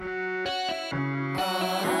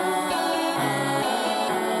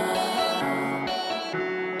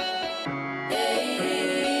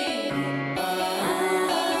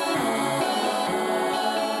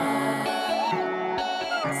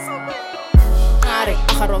Khâima Re,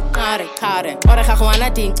 Aharo Kare Kare. Ora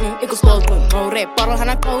Khâima Ding, equals gold, Re, Bottle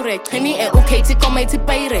Hana Kore, Khâima Re, okay, to come to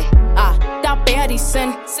Bayre. Da Beari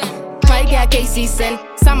Sen, my gag season.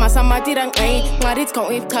 Sama tirang ay, ngarit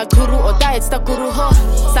kong ipka guru o diet sta guru ho.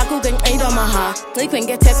 Saku gang ay maha, liquin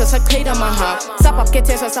get tesa sa kaida maha. Sapap get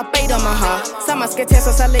tesa sa paida maha. Samas get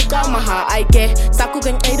tesa sa lega maha. I get saku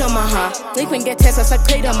gang ay maha, liquin get tesa sa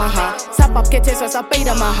kaida maha. Sapap get tesa sa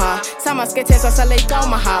paida maha. Samas get tesa sa lega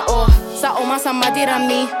maha. Oh, sa oma sa madira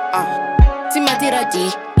mi, si madira di,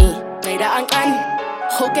 naida ang an.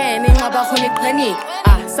 Hoke ni ngaba hunik pani,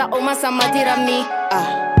 sa oma sa madira mi,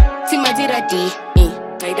 si madira di.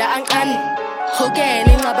 Naida ang an, hoge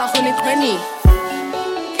ni ngaba hunik pani.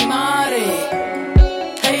 Khâima Re,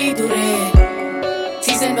 hey dure,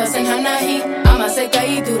 season basen hanahi, ama se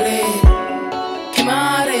kai dure.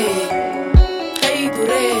 Khâima Re, hey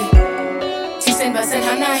dure, season basen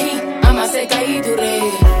hanahi, ama se kai dure.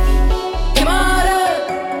 Khâima Re,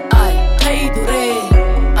 ay hey dure,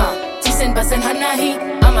 season basen hanahi,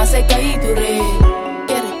 ama se kai dure.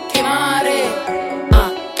 Khâima Re,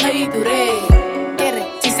 hey dure.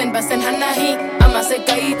 Basen hanahi, ama se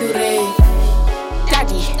kai dure.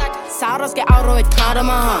 Daddy, saros ke auro et kada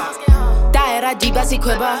maha. Daera di basi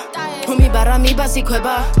kweba, humi bara mi basi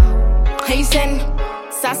kweba. Hey sen,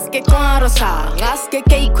 saske kwaro sa, ngaske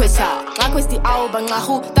kei kwesa. Ngakwesti au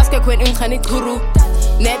bangahu, taske kwen unkhani guru.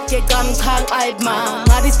 Net ke kam thang aibma,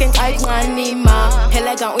 ngadis keng aib ngani ma.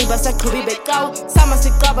 Helagang ui basa klubi bekau, sama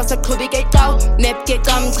si kaba sa klubi ke kau. Net ke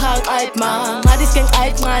kam thang aibma, ngadis keng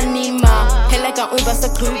aib ngani ma. Helagang ui basa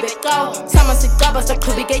klubi bekau, sama si kaba sa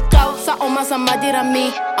klubi ke kau. Sa oma sa madira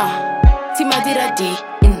mi, si madira di,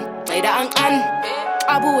 naida ang an.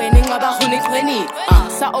 Abu weni ngaba hunik weni,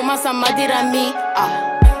 sa oma sa madira mi,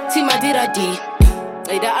 si madira di,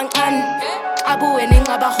 naida ang an. Abu weni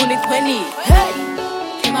ngaba hunik weni. Hey!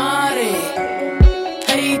 Khâima Re,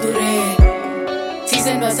 hey dure,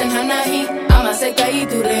 season basen hanahi, ama se kai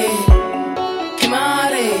dure. Khâima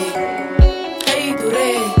Re, hey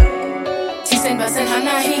dure, season basen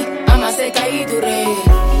hanahi, ama se kai dure.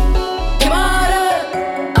 Khâima Re,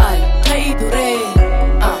 ay hey dure,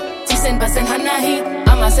 season basen hanahi,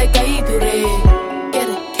 ama se kai dure.